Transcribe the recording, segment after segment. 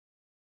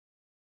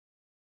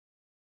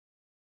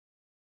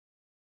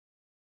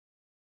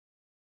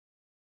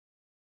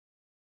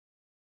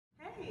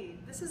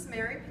This is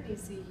Mary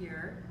Panisi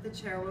here, the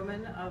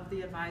chairwoman of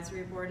the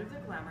advisory board of the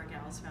Glamour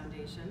Gals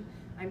Foundation.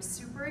 I'm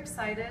super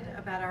excited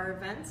about our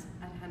event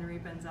at Henri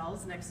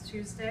Bendel's next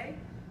Tuesday,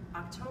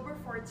 October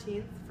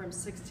 14th from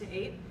 6 to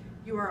 8.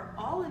 You are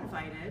all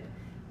invited,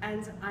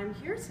 and I'm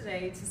here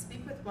today to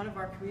speak with one of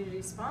our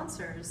community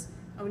sponsors,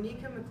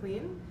 Onika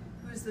McLean,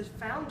 who's the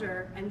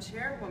founder and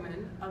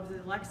chairwoman of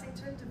the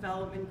Lexington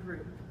Development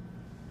Group.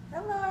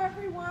 Hello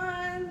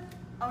everyone!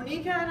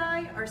 Onika and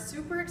I are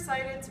super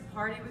excited to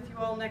party with you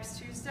all next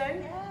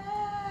Tuesday.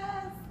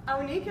 Yes!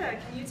 Onika,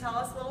 can you tell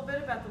us a little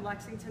bit about the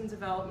Lexington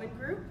Development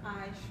Group?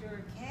 I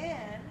sure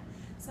can.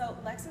 So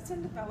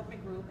Lexington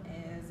Development Group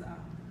is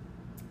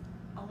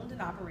owned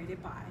and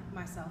operated by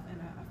myself and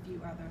a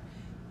few other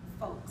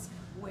folks,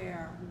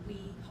 where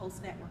we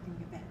host networking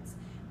events.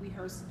 We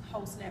host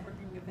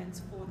networking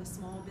events for the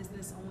small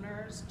business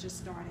owners just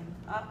starting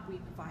up. We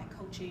provide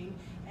coaching,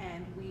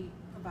 and we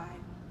provide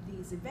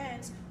these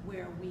events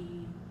where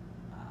we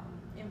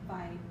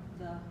invite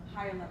the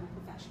higher level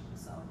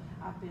professionals. So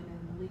I've been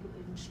in the legal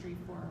industry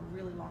for a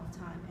really long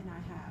time, and I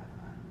have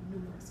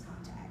numerous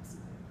contacts,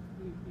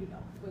 you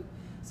know, with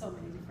so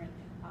many different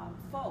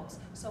folks.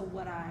 So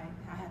what I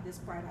had this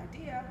bright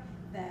idea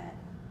that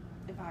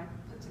if I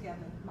put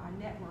together my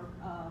network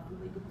of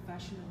legal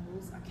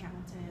professionals,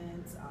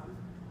 accountants,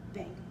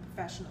 bank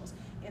professionals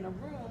in a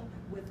room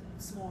with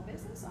small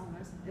business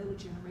owners, it will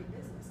generate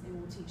business. It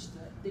will teach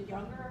the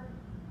younger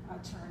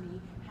attorney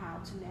how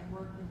to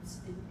network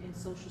in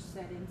social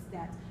settings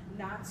that's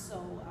not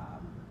so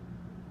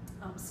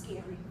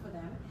scary for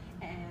them,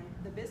 and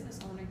the business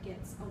owner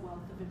gets a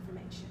wealth of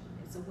information.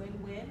 It's a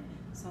win-win,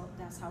 so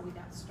that's how we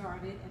got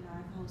started, and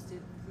I've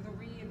hosted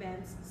 3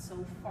 events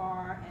so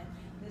far, and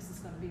this is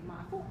going to be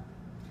my 4th.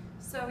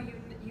 So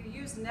you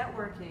use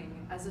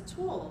networking as a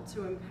tool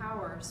to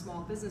empower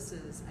small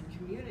businesses and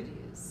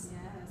communities.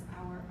 Yes,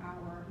 our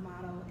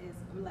motto is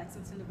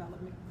Lexington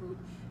Development Group,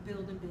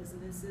 building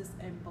businesses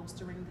and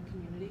bolstering the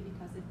community,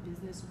 because if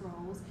business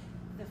grows,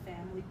 the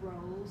family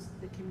grows,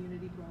 the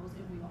community grows,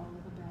 and we all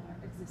live a better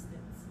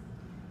existence.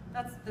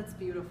 That's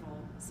beautiful.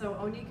 So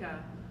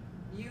Onika,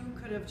 you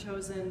could have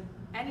chosen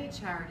any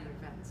charity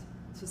event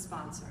to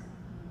sponsor.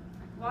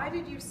 Why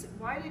did you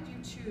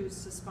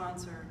choose to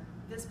sponsor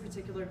this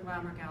particular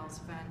Glamour Gals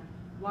event?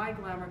 Why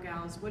Glamour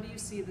Gals? What do you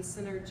see the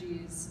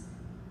synergies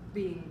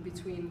being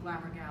between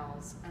Glamour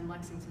Gals and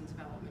Lexington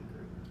Development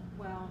Group?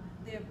 Well,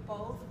 they're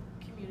both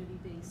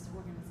community-based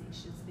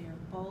organizations. They're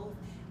both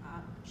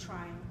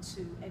trying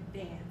to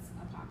advance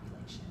a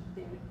population.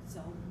 So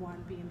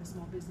one being the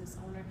small business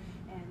owner,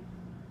 and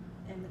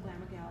the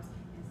Glamour Gals is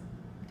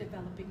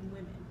developing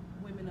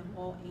women of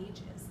all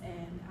ages,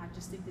 and I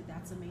just think that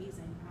that's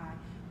amazing. I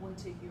went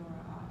to your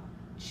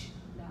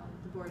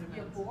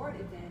board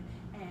event,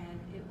 and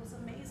it was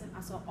amazing.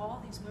 I saw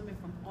all these women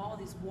from all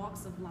these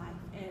walks of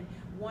life, and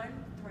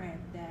one thread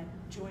that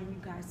joined you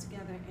guys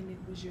together, and it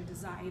was your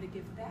desire to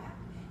give back,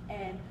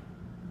 and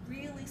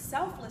really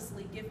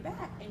selflessly give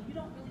back, and you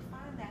don't really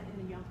find that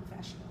in a young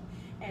professional.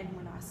 And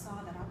when I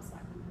saw that, I was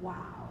like,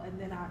 wow. And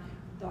then I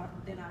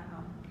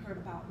heard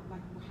about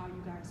like how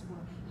you guys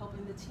were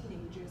helping the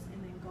teenagers,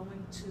 and then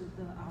going to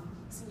the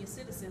senior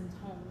citizens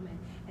home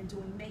and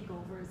doing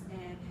makeovers,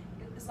 and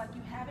it's like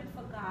you haven't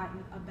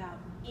forgotten about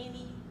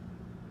any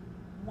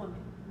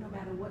woman, no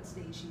matter what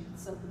stage she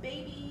is. So the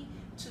baby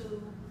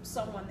to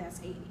someone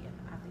that's 80, and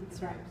I think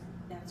that's right.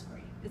 That's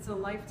great. It's a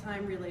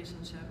lifetime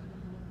relationship.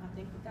 I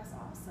think that's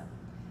awesome.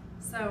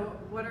 So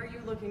what are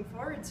you looking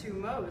forward to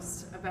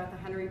most about the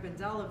Henri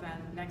Bendel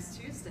event next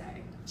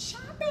Tuesday?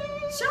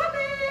 Shopping!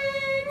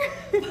 Shopping!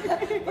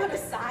 But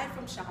aside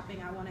from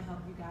shopping, I want to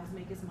help you guys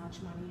make as much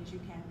money as you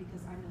can,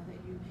 because I know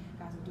that you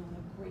guys are doing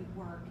a great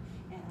work,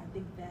 and I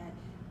think that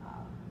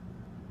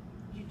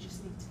you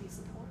just need to be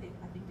supported.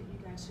 I think that you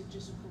guys should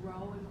just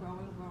grow and grow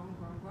and grow and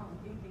grow and grow.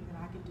 Anything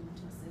that I can do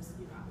to assist,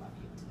 you know, I love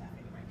you to that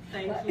anyway.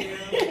 Thank you.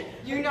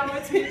 You know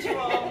it's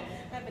mutual.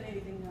 But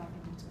anything that I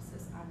can do to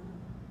assist, I will.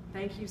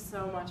 Thank you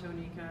so much,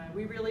 Onika.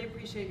 We really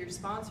appreciate your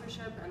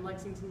sponsorship and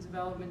Lexington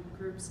Development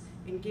Group's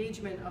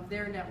engagement of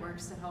their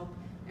networks to help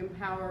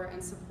empower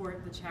and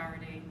support the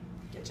charity.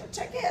 Get your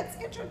tickets!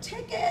 Get your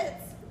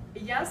tickets!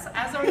 Yes,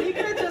 as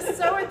Onika just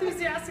so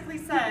enthusiastically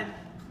said,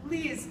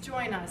 please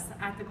join us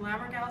at the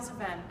Glamour Gals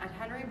event at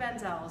Henri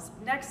Bendel's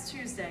next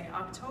Tuesday,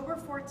 October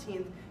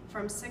 14th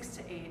from 6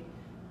 to 8.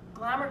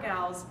 Glamour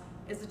Gals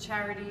is a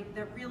charity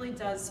that really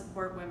does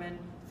support women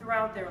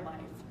throughout their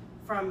life,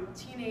 from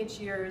teenage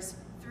years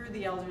through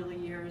the elderly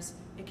years.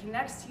 It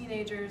connects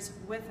teenagers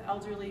with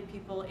elderly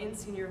people in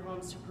senior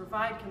homes to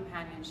provide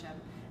companionship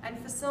and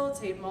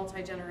facilitate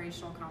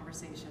multi-generational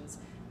conversations.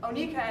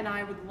 Onika and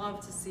I would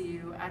love to see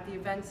you at the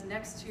event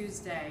next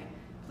Tuesday.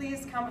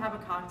 Please come have a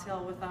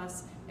cocktail with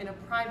us in a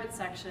private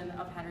section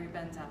of Henri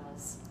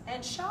Bendel's.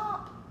 And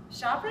shop!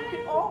 Shopping? You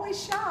can always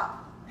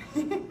shop!